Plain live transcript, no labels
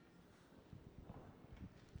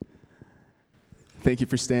Thank you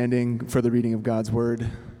for standing for the reading of God's Word.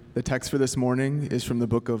 The text for this morning is from the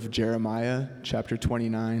book of Jeremiah, chapter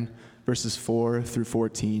 29, verses 4 through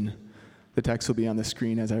 14. The text will be on the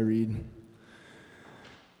screen as I read.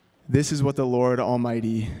 This is what the Lord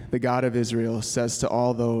Almighty, the God of Israel, says to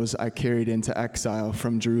all those I carried into exile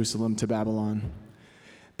from Jerusalem to Babylon.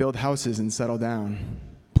 Build houses and settle down.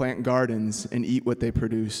 Plant gardens and eat what they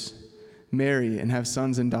produce. Marry and have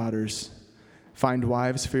sons and daughters. Find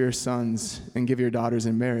wives for your sons and give your daughters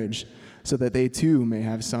in marriage, so that they too may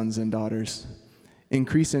have sons and daughters.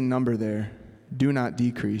 Increase in number there, do not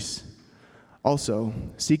decrease. Also,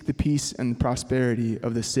 seek the peace and prosperity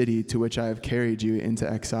of the city to which I have carried you into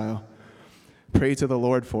exile. Pray to the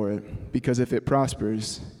Lord for it, because if it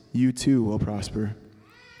prospers, you too will prosper.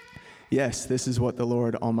 Yes, this is what the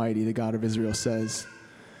Lord Almighty, the God of Israel, says.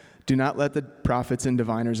 Do not let the prophets and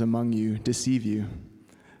diviners among you deceive you.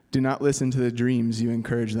 Do not listen to the dreams you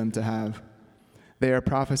encourage them to have. They are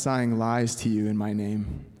prophesying lies to you in my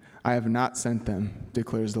name. I have not sent them,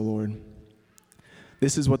 declares the Lord.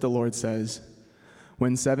 This is what the Lord says.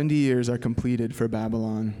 When 70 years are completed for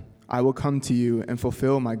Babylon, I will come to you and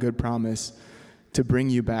fulfill my good promise to bring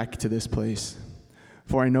you back to this place.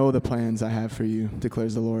 For I know the plans I have for you,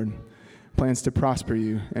 declares the Lord. Plans to prosper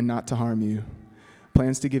you and not to harm you.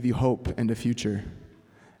 Plans to give you hope and a future.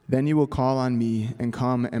 Then you will call on me and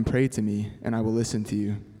come and pray to me, and I will listen to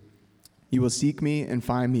you. You will seek me and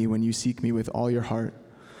find me when you seek me with all your heart.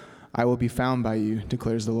 I will be found by you,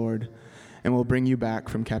 declares the Lord, and will bring you back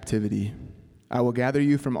from captivity. I will gather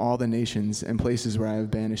you from all the nations and places where I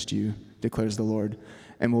have banished you, declares the Lord,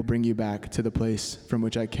 and will bring you back to the place from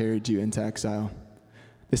which I carried you into exile.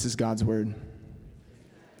 This is God's word.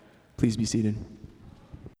 Please be seated.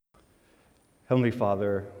 Heavenly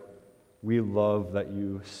Father, we love that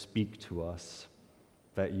you speak to us,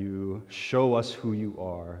 that you show us who you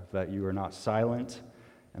are, that you are not silent,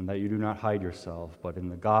 and that you do not hide yourself, but in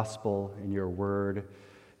the gospel, in your word,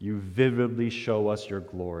 you vividly show us your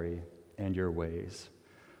glory and your ways.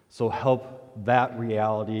 So help that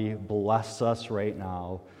reality bless us right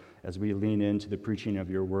now as we lean into the preaching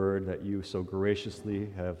of your word that you so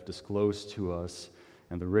graciously have disclosed to us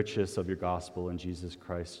and the richness of your gospel in Jesus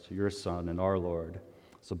Christ, your Son and our Lord.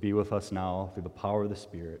 So be with us now through the power of the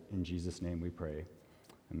Spirit. In Jesus' name we pray.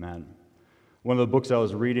 Amen. One of the books I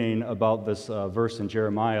was reading about this verse in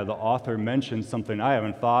Jeremiah, the author mentioned something I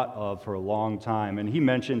haven't thought of for a long time, and he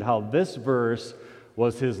mentioned how this verse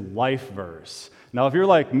was his life verse. Now, if you're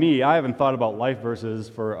like me, I haven't thought about life verses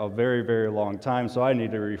for a very, very long time, so I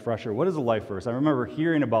need a refresher. What is a life verse? I remember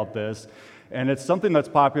hearing about this, and it's something that's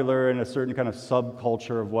popular in a certain kind of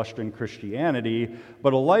subculture of Western Christianity.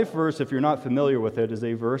 But a life verse, if you're not familiar with it, is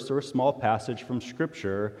a verse or a small passage from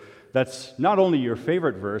Scripture that's not only your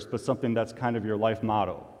favorite verse, but something that's kind of your life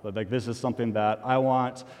motto. Like, this is something that I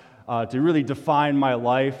want to really define my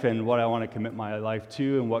life and what I want to commit my life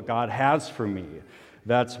to and what God has for me.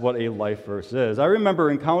 That's what a life verse is. I remember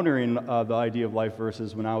encountering the idea of life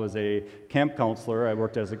verses when I was a camp counselor. I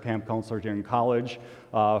worked as a camp counselor during college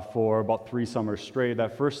for about 3 summers straight.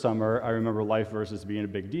 That first summer, I remember life verses being a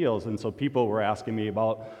big deal, and so people were asking me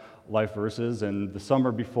about life verses. And the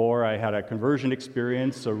summer before, I had a conversion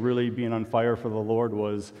experience, so really being on fire for the Lord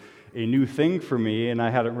was a new thing for me, and I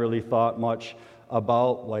hadn't really thought much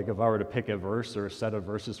about, like, if I were to pick a verse or a set of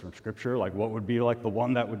verses from Scripture, like what would be like the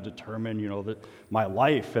one that would determine, my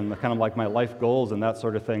life and the kind of like my life goals and that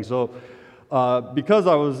sort of thing. So because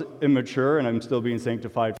I was immature and I'm still being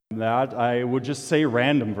sanctified from that, I would just say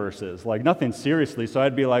random verses, like nothing seriously. So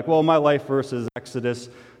I'd be like, well, my life verse is Exodus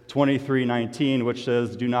 23:19, which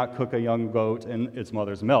says, do not cook a young goat in its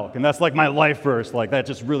mother's milk. And that's like my life verse, like that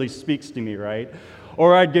just really speaks to me, right?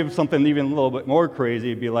 Or I'd give something even a little bit more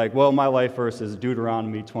crazy. It'd be like, well, my life verse is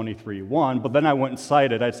Deuteronomy 23:1, but then I wouldn't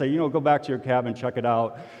cite it. I'd say, go back to your cabin, check it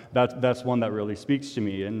out. That's one that really speaks to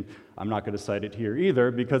me, and I'm not going to cite it here either,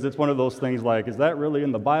 because it's one of those things like, is that really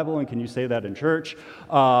in the Bible, and can you say that in church?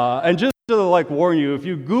 And just to warn you, if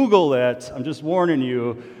you Google it, I'm just warning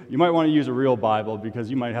you, you might want to use a real Bible because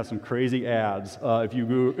you might have some crazy ads if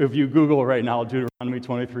you Google right now Deuteronomy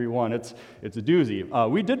 23:1. It's a doozy.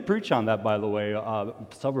 We did preach on that, by the way,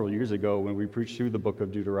 several years ago when we preached through the book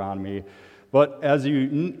of Deuteronomy. But as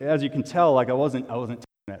you can tell, I wasn't taking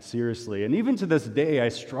that seriously. And even to this day, I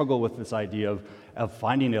struggle with this idea of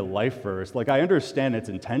finding a life verse. I understand its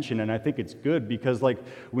intention, and I think it's good because,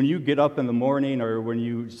 when you get up in the morning or when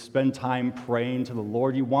you spend time praying to the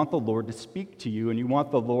Lord, you want the Lord to speak to you, and you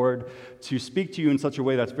want the Lord to speak to you in such a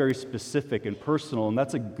way that's very specific and personal, and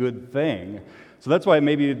that's a good thing. So that's why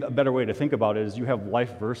maybe a better way to think about it is you have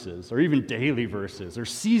life verses, or even daily verses, or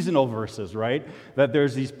seasonal verses, right? That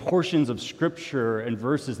there's these portions of Scripture and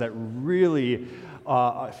verses that really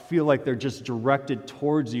feel like they're just directed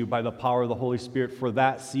towards you by the power of the Holy Spirit for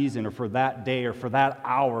that season, or for that day, or for that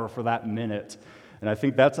hour, or for that minute. And I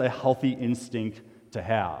think that's a healthy instinct to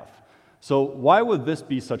have. So why would this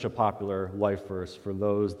be such a popular life verse for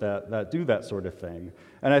those that do that sort of thing?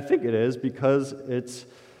 And I think it is because it's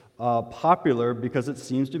popular because it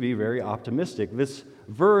seems to be very optimistic. This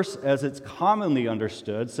verse, as it's commonly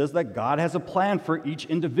understood, says that God has a plan for each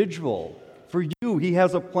individual. For you, He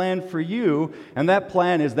has a plan for you, and that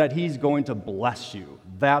plan is that He's going to bless you.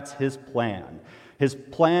 That's His plan. His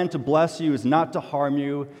plan to bless you is not to harm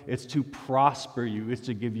you, it's to prosper you, it's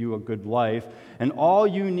to give you a good life. And all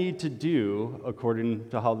you need to do, according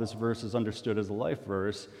to how this verse is understood as a life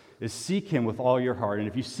verse, is seek Him with all your heart. And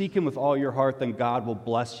if you seek Him with all your heart, then God will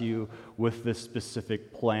bless you with this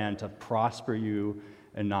specific plan to prosper you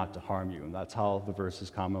and not to harm you. And that's how the verse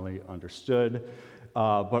is commonly understood,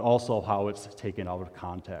 but also how it's taken out of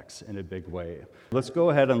context in a big way. Let's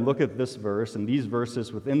go ahead and look at this verse and these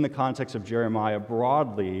verses within the context of Jeremiah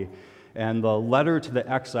broadly, and the letter to the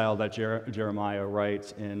exile that Jeremiah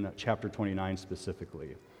writes in chapter 29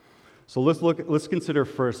 specifically. So let's consider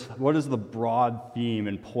first, what is the broad theme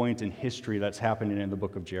and point in history that's happening in the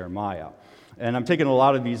book of Jeremiah? And I'm taking a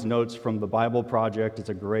lot of these notes from the Bible Project. It's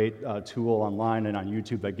a great tool online and on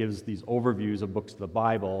YouTube that gives these overviews of books of the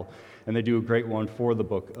Bible, and they do a great one for the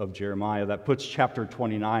book of Jeremiah that puts chapter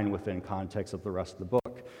 29 within context of the rest of the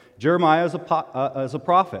book. Jeremiah is a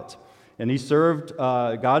prophet, and he served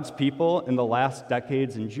God's people in the last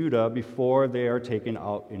decades in Judah before they are taken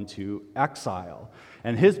out into exile.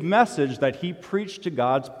 And his message that he preached to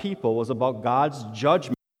God's people was about God's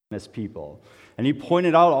judgment on his people. And he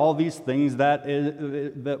pointed out all these things that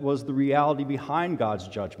was the reality behind God's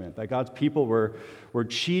judgment, that God's people were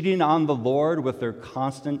cheating on the Lord with their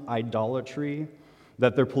constant idolatry,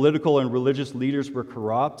 that their political and religious leaders were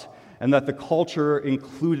corrupt, and that the culture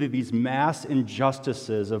included these mass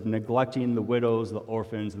injustices of neglecting the widows, the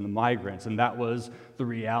orphans, and the migrants. And that was the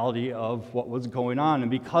reality of what was going on. And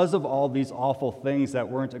because of all these awful things that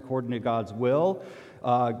weren't according to God's will,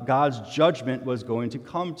 God's judgment was going to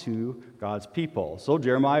come to God's people. So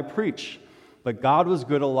Jeremiah preached that God was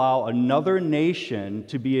going to allow another nation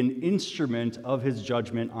to be an instrument of his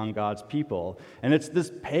judgment on God's people. And it's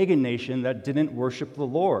this pagan nation that didn't worship the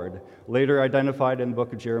Lord, later identified in the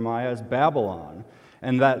book of Jeremiah as Babylon.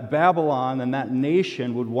 And that Babylon and that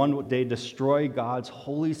nation would one day destroy God's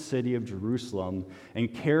holy city of Jerusalem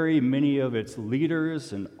and carry many of its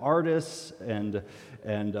leaders and artists and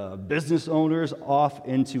business owners off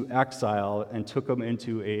into exile and took them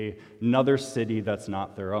into another city that's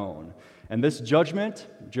not their own. And this judgment,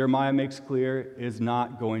 Jeremiah makes clear, is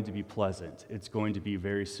not going to be pleasant. It's going to be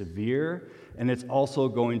very severe, and it's also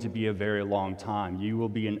going to be a very long time. You will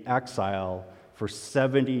be in exile for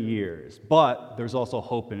 70 years. But there's also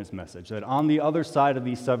hope in his message, that on the other side of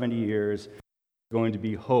these 70 years, there's going to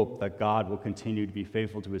be hope that God will continue to be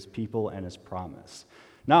faithful to his people and his promise.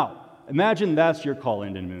 Now, imagine that's your call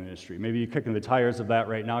into ministry. Maybe you're kicking the tires of that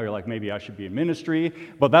right now. You're like, maybe I should be in ministry,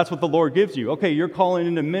 but that's what the Lord gives you. Okay, your calling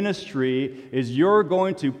into ministry is you're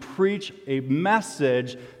going to preach a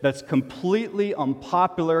message that's completely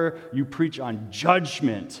unpopular. You preach on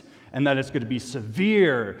judgment, and that it's going to be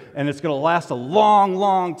severe, and it's going to last a long,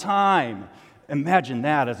 long time. Imagine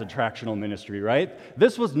that as a tractional ministry, right?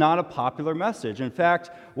 This was not a popular message. In fact,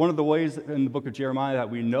 one of the ways in the book of Jeremiah that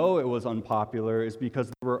we know it was unpopular is because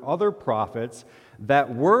there were other prophets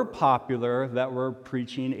that were popular that were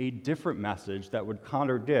preaching a different message that would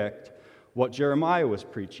contradict what Jeremiah was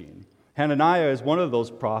preaching. Hananiah is one of those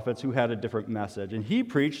prophets who had a different message, and he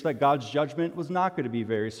preached that God's judgment was not going to be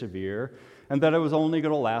very severe and that it was only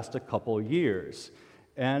going to last a couple years.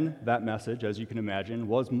 And that message, as you can imagine,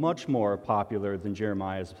 was much more popular than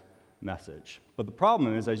Jeremiah's message. But the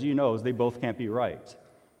problem is, as you know, is they both can't be right.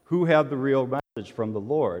 Who had the real message from the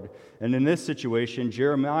Lord? And in this situation,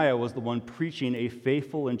 Jeremiah was the one preaching a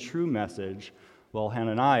faithful and true message, while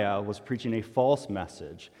Hananiah was preaching a false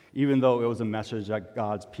message, even though it was a message that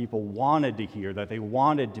God's people wanted to hear, that they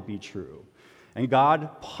wanted to be true. And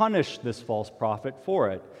God punished this false prophet for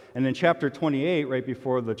it. And in chapter 28, right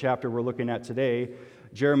before the chapter we're looking at today,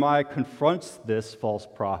 Jeremiah confronts this false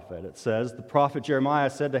prophet. It says, the prophet Jeremiah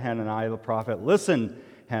said to Hananiah the prophet, "Listen,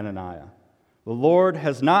 Hananiah, the Lord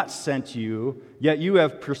has not sent you, yet you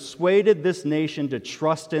have persuaded this nation to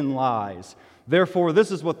trust in lies. Therefore,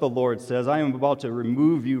 this is what the Lord says, I am about to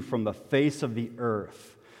remove you from the face of the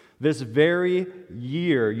earth." This very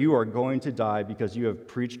year you are going to die because you have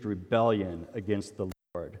preached rebellion against the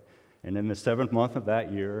Lord. And in the 7th month of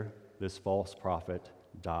that year, this false prophet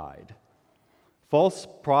died. False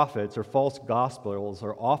prophets or false gospels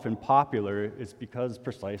are often popular. It's because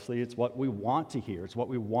precisely it's what we want to hear. It's what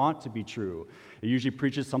we want to be true. It usually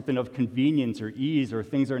preaches something of convenience or ease, or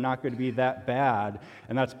things are not going to be that bad.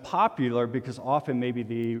 And that's popular because often maybe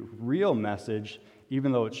the real message,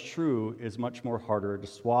 even though it's true, is much more harder to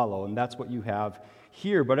swallow. And that's what you have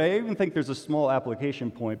here. But I even think there's a small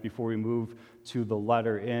application point before we move to the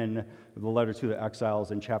letter to the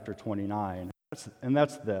exiles in chapter 29. And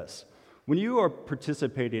that's this. When you are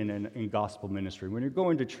participating in gospel ministry, when you're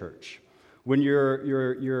going to church, when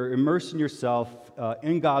you're immersing yourself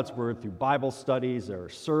in God's Word through Bible studies or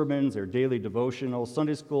sermons or daily devotionals,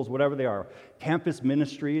 Sunday schools, whatever they are, campus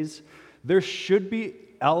ministries, there should be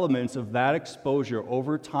elements of that exposure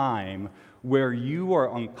over time where you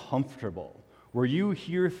are uncomfortable, where you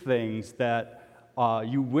hear things that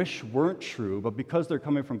you wish weren't true, but because they're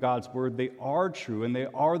coming from God's Word, they are true, and they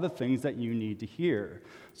are the things that you need to hear.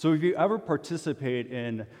 So if you ever participate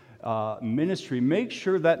in ministry, make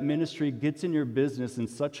sure that ministry gets in your business in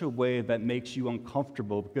such a way that makes you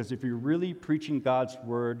uncomfortable, because if you're really preaching God's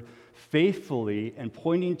Word faithfully and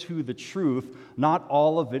pointing to the truth, not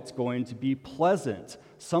all of it's going to be pleasant.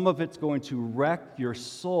 Some of it's going to wreck your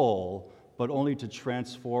soul, but only to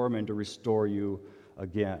transform and to restore you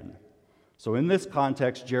again. So in this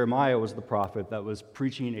context, Jeremiah was the prophet that was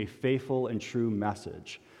preaching a faithful and true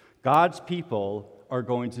message. God's people are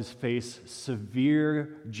going to face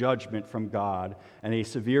severe judgment from God and a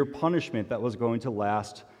severe punishment that was going to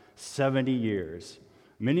last 70 years.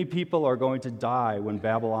 Many people are going to die when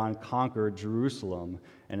Babylon conquered Jerusalem,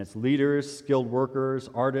 and its leaders, skilled workers,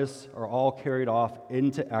 artists are all carried off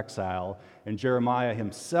into exile, and Jeremiah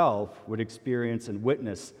himself would experience and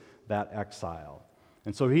witness that exile.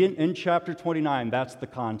 And so in chapter 29, that's the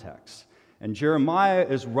context. And Jeremiah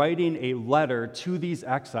is writing a letter to these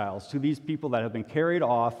exiles, to these people that have been carried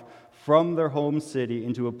off from their home city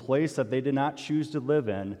into a place that they did not choose to live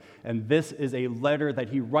in. And this is a letter that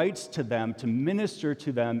he writes to them to minister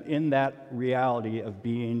to them in that reality of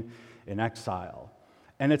being in exile.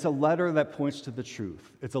 And it's a letter that points to the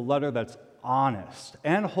truth. It's a letter that's honest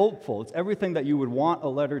and hopeful. It's everything that you would want a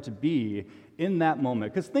letter to be in that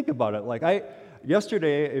moment. Because think about it.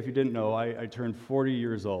 Yesterday, if you didn't know, I turned 40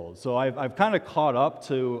 years old. So I've kind of caught up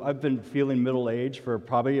to, I've been feeling middle age for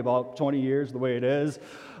probably about 20 years, the way it is.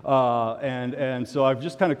 And so I've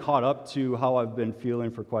just kind of caught up to how I've been feeling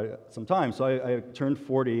for quite some time. So I turned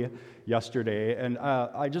 40 yesterday, and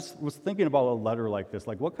I just was thinking about a letter like this.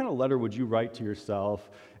 Like, what kind of letter would you write to yourself,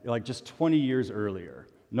 like just 20 years earlier?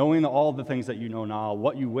 Knowing all the things that you know now,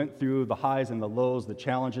 what you went through, the highs and the lows, the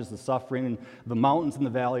challenges, the suffering, the mountains and the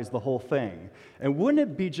valleys, the whole thing. And wouldn't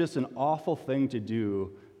it be just an awful thing to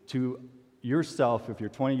do to yourself, if you're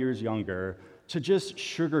 20 years younger, to just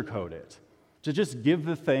sugarcoat it, to just give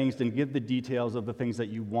the things and give the details of the things that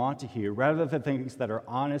you want to hear, rather than things that are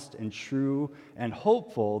honest and true and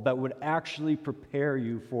hopeful that would actually prepare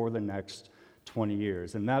you for the next 20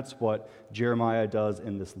 years. And that's what Jeremiah does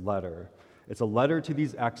in this letter. It's a letter to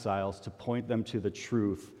these exiles to point them to the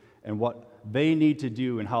truth and what they need to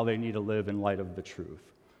do and how they need to live in light of the truth.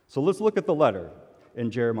 So let's look at the letter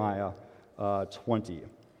in Jeremiah 20.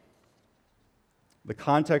 The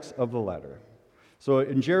context of the letter. So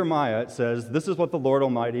in Jeremiah it says, "This is what the Lord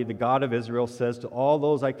Almighty, the God of Israel, says to all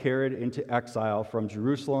those I carried into exile from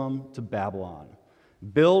Jerusalem to Babylon.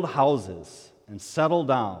 Build houses and settle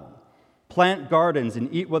down. Plant gardens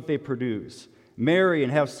and eat what they produce. Marry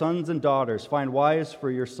and have sons and daughters. Find wives for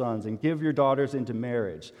your sons and give your daughters into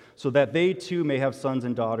marriage, so that they too may have sons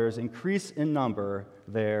and daughters. Increase in number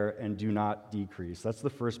there and do not decrease." That's the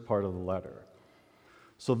first part of the letter.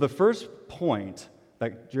 So the first point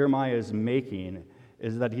that Jeremiah is making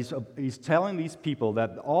is that he's telling these people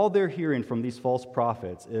that all they're hearing from these false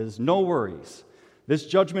prophets is, no worries. This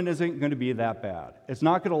judgment isn't going to be that bad. It's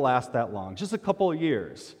not going to last that long, just a couple of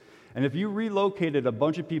years. And if you relocated a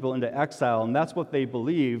bunch of people into exile, and that's what they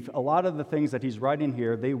believed, a lot of the things that he's writing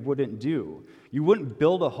here, they wouldn't do. You wouldn't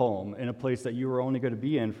build a home in a place that you were only going to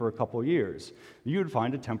be in for a couple of years. You would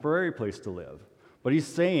find a temporary place to live. But he's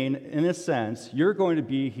saying, in a sense, you're going to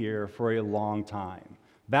be here for a long time.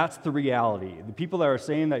 That's the reality. The people that are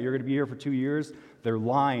saying that you're going to be here for 2 years, they're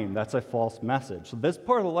lying. That's a false message. So this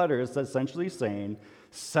part of the letter is essentially saying,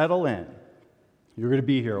 settle in. You're going to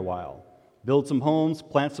be here a while. Build some homes,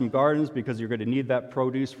 plant some gardens, because you're going to need that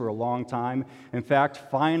produce for a long time. In fact,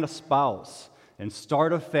 find a spouse and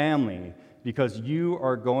start a family, because you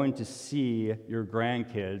are going to see your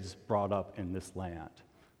grandkids brought up in this land.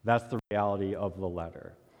 That's the reality of the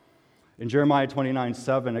letter. In Jeremiah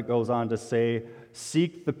 29:7, it goes on to say,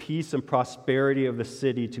 "Seek the peace and prosperity of the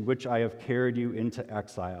city to which I have carried you into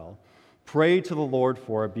exile. Pray to the Lord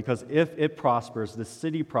for it, because if it prospers, the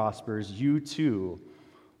city prospers, you too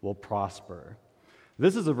will prosper."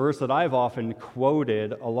 This is a verse that I've often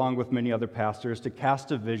quoted along with many other pastors to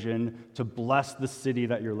cast a vision to bless the city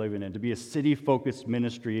that you're living in, to be a city-focused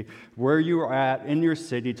ministry where you are at in your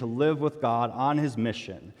city to live with God on his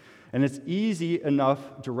mission. And it's easy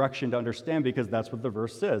enough direction to understand because that's what the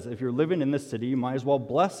verse says. If you're living in this city, you might as well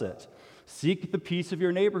bless it. Seek the peace of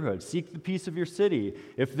your neighborhood. Seek the peace of your city.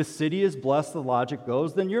 If the city is blessed, the logic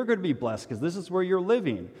goes, then you're going to be blessed because this is where you're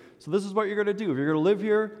living. So this is what you're going to do. If you're going to live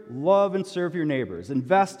here, love and serve your neighbors.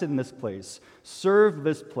 Invest in this place. Serve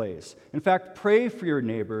this place. In fact, pray for your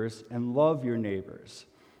neighbors and love your neighbors.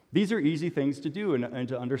 These are easy things to do and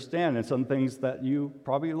to understand, and some things that you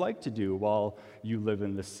probably like to do while you live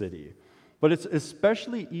in this city. But it's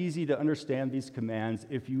especially easy to understand these commands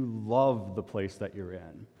if you love the place that you're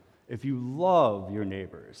in, if you love your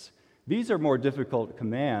neighbors. These are more difficult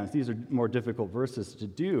commands, these are more difficult verses to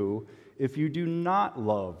do if you do not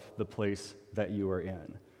love the place that you are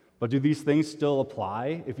in. But do these things still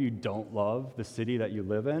apply if you don't love the city that you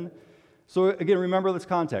live in? So again, remember this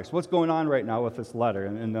context. What's going on right now with this letter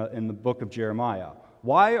in the book of Jeremiah?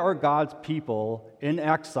 Why are God's people in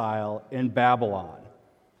exile in Babylon?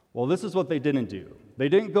 Well, this is what they didn't do. They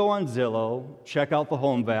didn't go on Zillow, check out the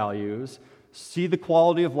home values, see the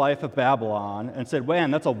quality of life of Babylon, and said,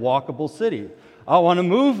 man, that's a walkable city. I want to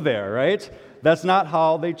move there, right? That's not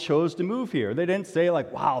how they chose to move here. They didn't say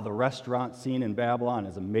like, wow, the restaurant scene in Babylon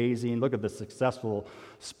is amazing. Look at the successful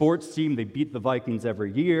sports team. They beat the Vikings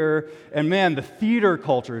every year. And man, the theater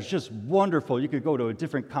culture is just wonderful. You could go to a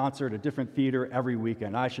different concert, a different theater every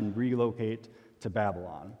weekend. I should relocate to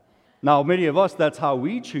Babylon. Now, many of us, that's how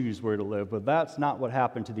we choose where to live, but that's not what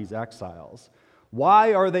happened to these exiles.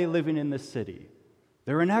 Why are they living in this city?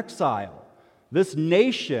 They're in exile. This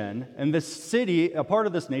nation and this city, a part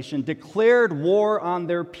of this nation, declared war on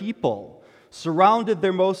their people, surrounded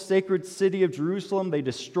their most sacred city of Jerusalem. They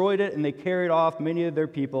destroyed it, and they carried off many of their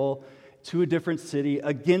people to a different city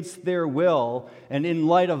against their will. And in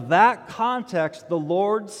light of that context, the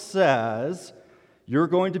Lord says, you're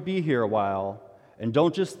going to be here a while. And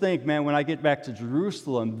don't just think, man, when I get back to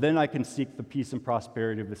Jerusalem, then I can seek the peace and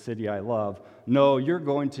prosperity of the city I love. No, you're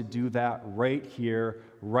going to do that right here,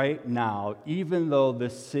 right now, even though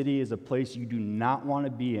this city is a place you do not want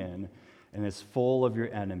to be in and is full of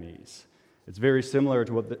your enemies. It's very similar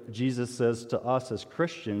to what Jesus says to us as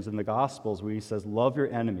Christians in the Gospels, where he says, love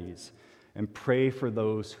your enemies and pray for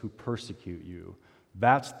those who persecute you.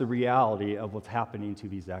 That's the reality of what's happening to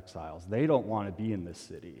these exiles. They don't want to be in this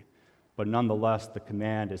city. But nonetheless, the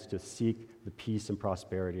command is to seek the peace and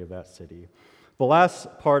prosperity of that city. The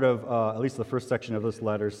last part of, at least the first section of this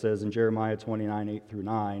letter says in Jeremiah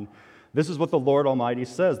 29:8-9, this is what the Lord Almighty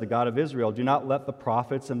says, the God of Israel, do not let the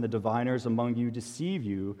prophets and the diviners among you deceive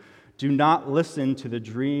you. Do not listen to the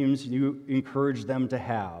dreams you encourage them to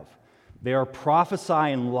have. They are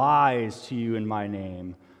prophesying lies to you in my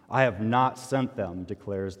name. I have not sent them,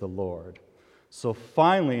 declares the Lord. So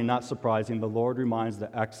finally, not surprising, the Lord reminds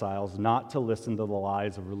the exiles not to listen to the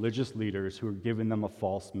lies of religious leaders who are giving them a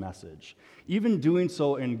false message. Even doing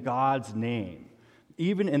so in God's name.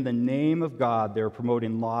 Even in the name of God, they're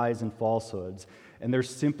promoting lies and falsehoods, and they're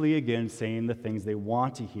simply, again, saying the things they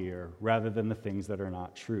want to hear rather than the things that are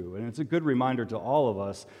not true. And it's a good reminder to all of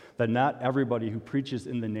us that not everybody who preaches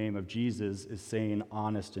in the name of Jesus is saying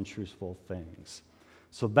honest and truthful things.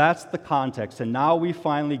 So that's the context. And now we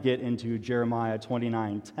finally get into Jeremiah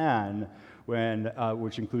 29:10,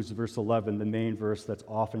 which includes verse 11, the main verse that's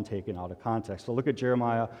often taken out of context. So look at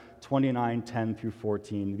Jeremiah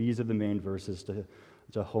 29:10-14. These are the main verses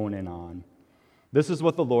to hone in on. This is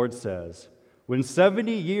what the Lord says. When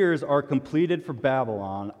 70 years are completed for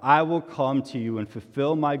Babylon, I will come to you and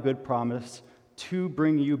fulfill my good promise to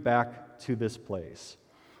bring you back to this place.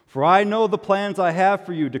 For I know the plans I have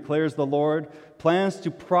for you, declares the Lord, plans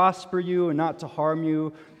to prosper you and not to harm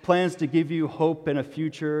you, plans to give you hope and a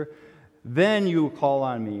future. Then you will call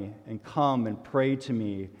on me and come and pray to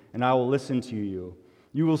me, and I will listen to you.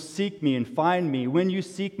 You will seek me and find me when you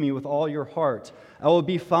seek me with all your heart. I will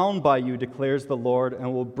be found by you, declares the Lord,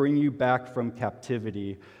 and will bring you back from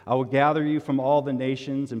captivity. I will gather you from all the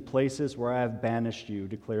nations and places where I have banished you,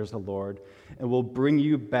 declares the Lord, and will bring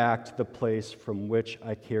you back to the place from which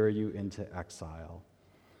I carry you into exile.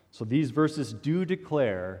 So these verses do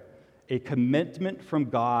declare a commitment from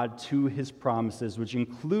God to his promises, which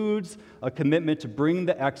includes a commitment to bring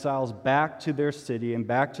the exiles back to their city and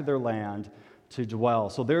back to their land, to dwell.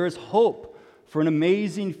 So there is hope for an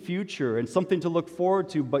amazing future and something to look forward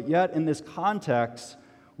to, but yet in this context,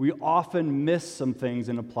 we often miss some things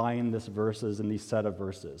in applying these verses and these set of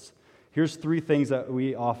verses. Here's 3 things that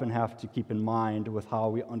we often have to keep in mind with how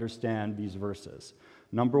we understand these verses.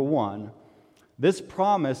 Number 1, this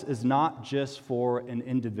promise is not just for an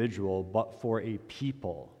individual, but for a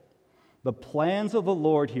people. The plans of the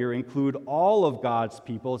Lord here include all of God's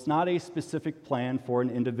people. It's not a specific plan for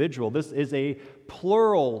an individual. This is a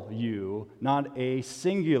plural you, not a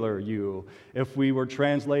singular you. If we were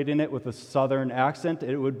translating it with a southern accent,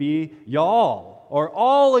 it would be y'all, or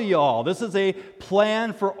all of y'all. This is a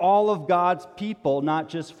plan for all of God's people, not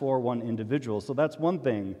just for one individual. So that's one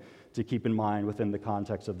thing to keep in mind within the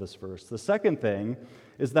context of this verse. The second thing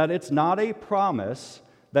is that it's not a promise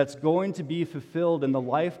that's going to be fulfilled in the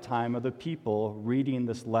lifetime of the people reading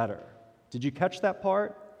this letter. Did you catch that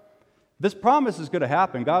part? This promise is going to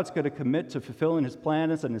happen. God's going to commit to fulfilling his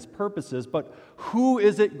plans and his purposes, but who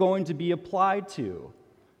is it going to be applied to?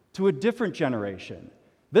 To a different generation.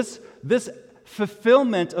 This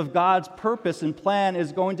fulfillment of God's purpose and plan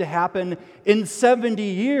is going to happen in 70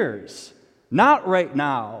 years, not right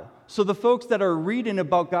now. So the folks that are reading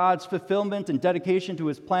about God's fulfillment and dedication to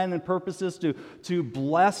his plan and purposes to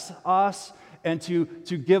bless us and to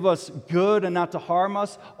give us good and not to harm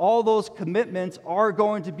us, all those commitments are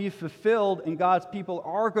going to be fulfilled, and God's people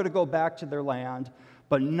are going to go back to their land,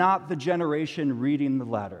 but not the generation reading the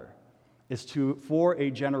letter. It's for a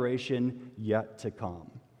generation yet to come.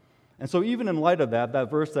 And so even in light of that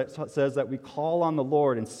verse that says that we call on the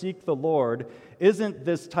Lord and seek the Lord isn't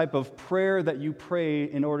this type of prayer that you pray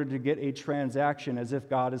in order to get a transaction as if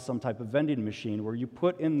God is some type of vending machine where you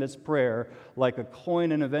put in this prayer like a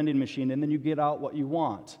coin in a vending machine and then you get out what you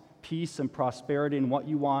want, peace and prosperity and what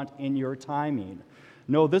you want in your timing.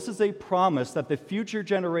 No, this is a promise that the future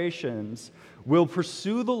generations will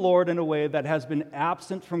pursue the Lord in a way that has been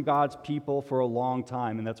absent from God's people for a long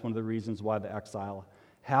time, and that's one of the reasons why the exile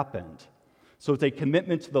happened. So it's a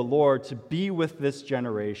commitment to the Lord to be with this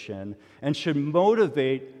generation and should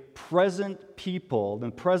motivate present people,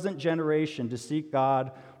 the present generation, to seek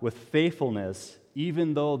God with faithfulness,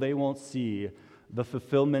 even though they won't see the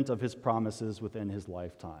fulfillment of his promises within his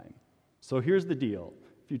lifetime. So here's the deal.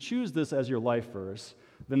 If you choose this as your life verse,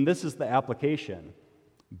 then this is the application.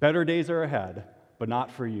 Better days are ahead, but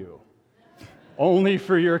not for you. Only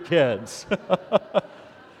for your kids.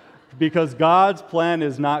 Because God's plan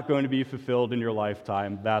is not going to be fulfilled in your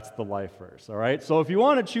lifetime. That's the life verse, all right? So if you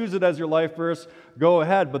want to choose it as your life verse, go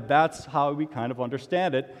ahead, but that's how we kind of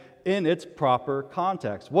understand it in its proper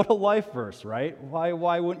context. What a life verse, right?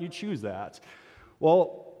 Why wouldn't you choose that?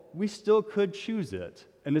 Well, we still could choose it,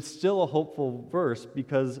 and it's still a hopeful verse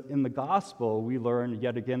because in the gospel, we learn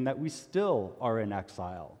yet again that we still are in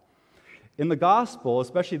exile. In the gospel,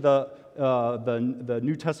 especially the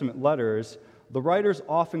New Testament letters, the writers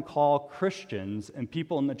often call Christians and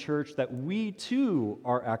people in the church that we too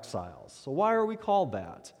are exiles. So why are we called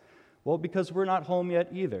that? Well, because we're not home yet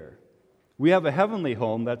either. We have a heavenly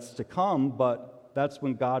home that's to come, but that's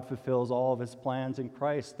when God fulfills all of his plans in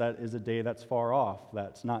Christ. That is a day that's far off.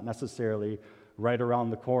 That's not necessarily right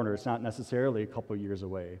around the corner. It's not necessarily a couple years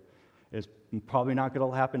away. It's probably not going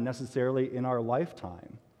to happen necessarily in our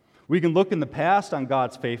lifetime. We can look in the past on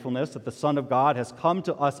God's faithfulness, that the Son of God has come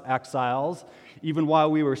to us exiles, even while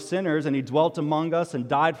we were sinners, and he dwelt among us and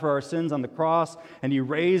died for our sins on the cross, and he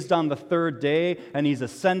raised on the third day, and he's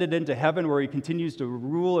ascended into heaven where he continues to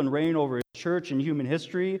rule and reign over his church and human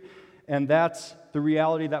history, and that's the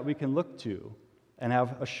reality that we can look to and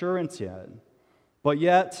have assurance in. But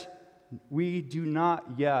yet, we do not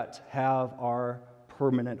yet have our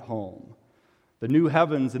permanent home. The new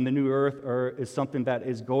heavens and the new earth is something that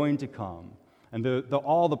is going to come. And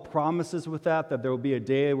all the promises with that there will be a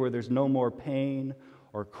day where there's no more pain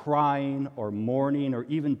or crying or mourning or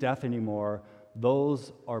even death anymore,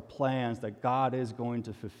 those are plans that God is going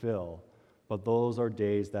to fulfill. But those are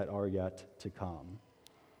days that are yet to come.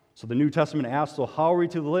 So the New Testament asks, so how are we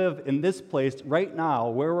to live in this place right now,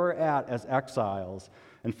 where we're at as exiles?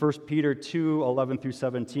 And 1 Peter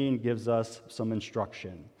 2:11-17 gives us some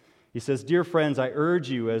instruction. He says, "Dear friends, I urge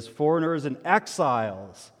you as foreigners and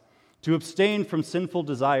exiles to abstain from sinful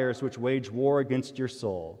desires which wage war against your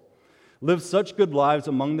soul. Live such good lives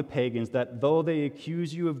among the pagans that though they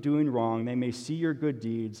accuse you of doing wrong, they may see your good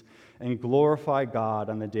deeds and glorify God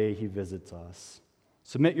on the day he visits us.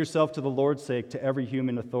 Submit yourself to the Lord's sake to every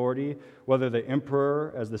human authority, whether the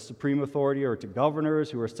emperor as the supreme authority or to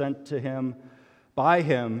governors who are sent by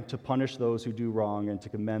him to punish those who do wrong and to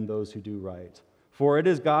commend those who do right. For it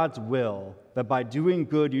is God's will that by doing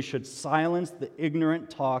good you should silence the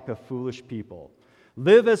ignorant talk of foolish people.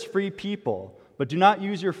 Live as free people, but do not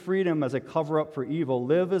use your freedom as a cover-up for evil.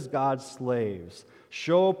 Live as God's slaves.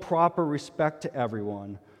 Show proper respect to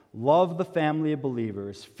everyone. Love the family of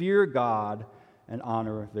believers. Fear God and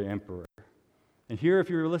honor the emperor. And here,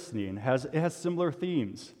 if you're listening, it has similar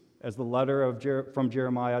themes as the letter from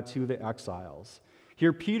Jeremiah to the exiles.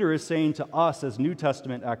 Here, Peter is saying to us as New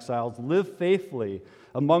Testament exiles, live faithfully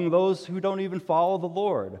among those who don't even follow the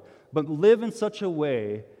Lord, but live in such a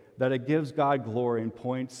way that it gives God glory and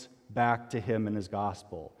points back to Him and His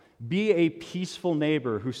gospel. Be a peaceful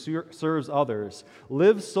neighbor who serves others.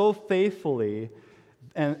 Live so faithfully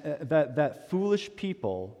that foolish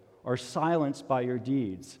people are silenced by your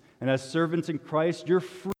deeds. And as servants in Christ, you're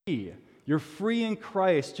free. You're free in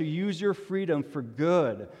Christ to use your freedom for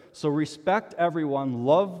good. So respect everyone,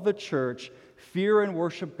 love the church, fear and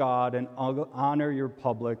worship God, and honor your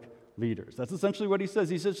public leaders. That's essentially what he says.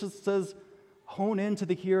 He just says, hone into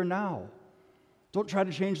the here and now. Don't try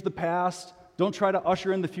to change the past. Don't try to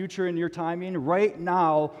usher in the future in your timing. Right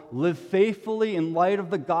now, live faithfully in light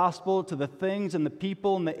of the gospel to the things and the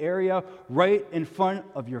people in the area right in front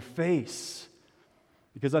of your face.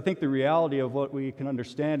 Because I think the reality of what we can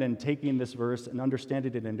understand in taking this verse and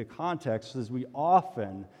understanding it into context is we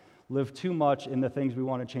often live too much in the things we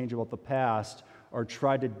want to change about the past or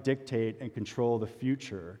try to dictate and control the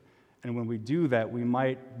future. And when we do that, we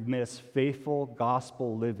might miss faithful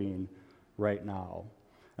gospel living right now.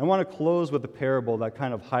 I want to close with a parable that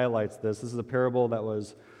kind of highlights this. This is a parable that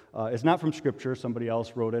was, it's not from Scripture. Somebody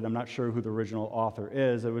else wrote it. I'm not sure who the original author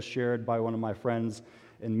is. It was shared by one of my friends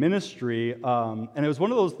in ministry, and it was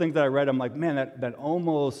one of those things that I read, I'm like, man, that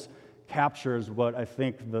almost captures what I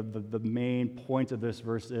think the main point of this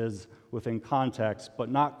verse is within context,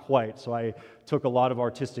 but not quite. So I took a lot of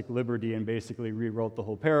artistic liberty and basically rewrote the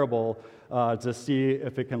whole parable to see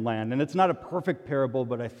if it can land. And it's not a perfect parable,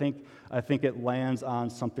 but I think it lands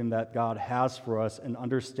on something that God has for us in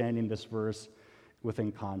understanding this verse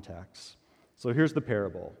within context. So here's the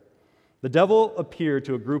parable. The devil appeared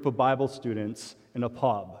to a group of Bible students in a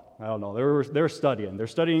pub. I don't know, they're studying. They're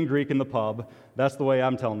studying Greek in the pub. That's the way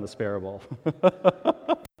I'm telling this parable.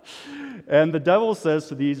 And the devil says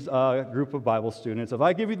to these group of Bible students, if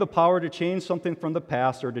I give you the power to change something from the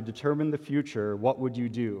past or to determine the future, what would you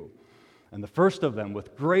do? And the first of them,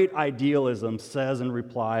 with great idealism, says and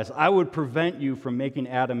replies, I would prevent you from making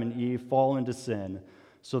Adam and Eve fall into sin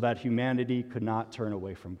so that humanity could not turn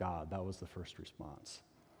away from God. That was the first response.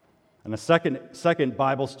 And a second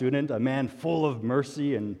Bible student, a man full of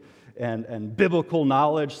mercy and biblical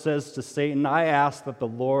knowledge, says to Satan, I ask that the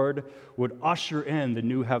Lord would usher in the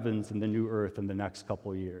new heavens and the new earth in the next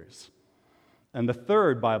couple years. And the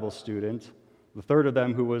third Bible student, the third of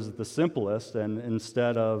them who was the simplest, and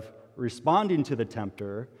instead of responding to the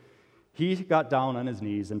tempter, he got down on his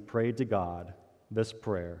knees and prayed to God this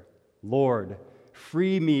prayer, Lord,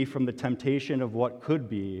 free me from the temptation of what could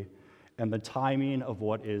be and the timing of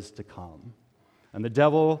what is to come. And the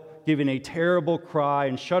devil, giving a terrible cry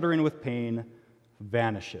and shuddering with pain,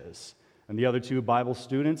 vanishes. And the other two Bible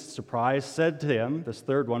students, surprised, said to him, this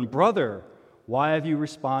third one, Brother, why have you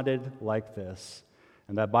responded like this?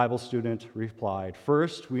 And that Bible student replied,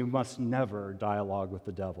 First, we must never dialogue with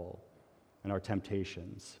the devil and our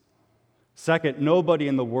temptations. Second, nobody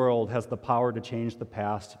in the world has the power to change the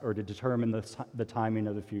past or to determine the timing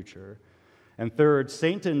of the future. And third,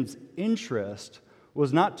 Satan's interest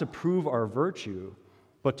was not to prove our virtue,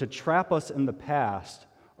 but to trap us in the past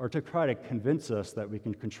or to try to convince us that we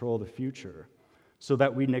can control the future so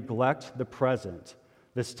that we neglect the present,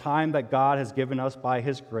 this time that God has given us by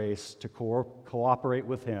His grace to cooperate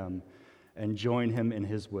with Him and join Him in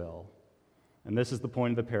His will. And this is the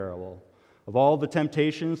point of the parable. Of all the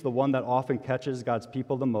temptations, the one that often catches God's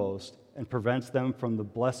people the most and prevents them from the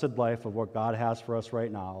blessed life of what God has for us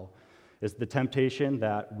right now is the temptation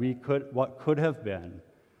that what could have been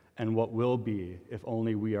and what will be if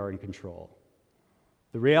only we are in control.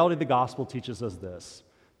 The reality of the gospel teaches us this.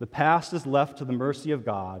 The past is left to the mercy of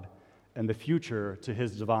God and the future to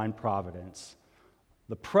His divine providence.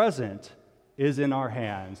 The present is in our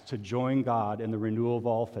hands to join God in the renewal of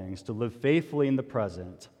all things, to live faithfully in the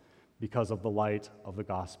present because of the light of the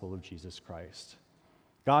gospel of Jesus Christ.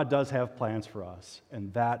 God does have plans for us,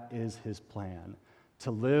 and that is His plan. To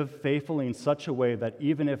live faithfully in such a way that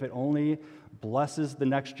even if it only blesses the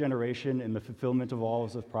next generation in the fulfillment of all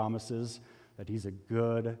of His promises, that He's a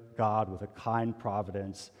good God with a kind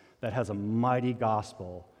providence that has a mighty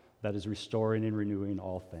gospel that is restoring and renewing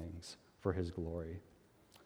all things for His glory.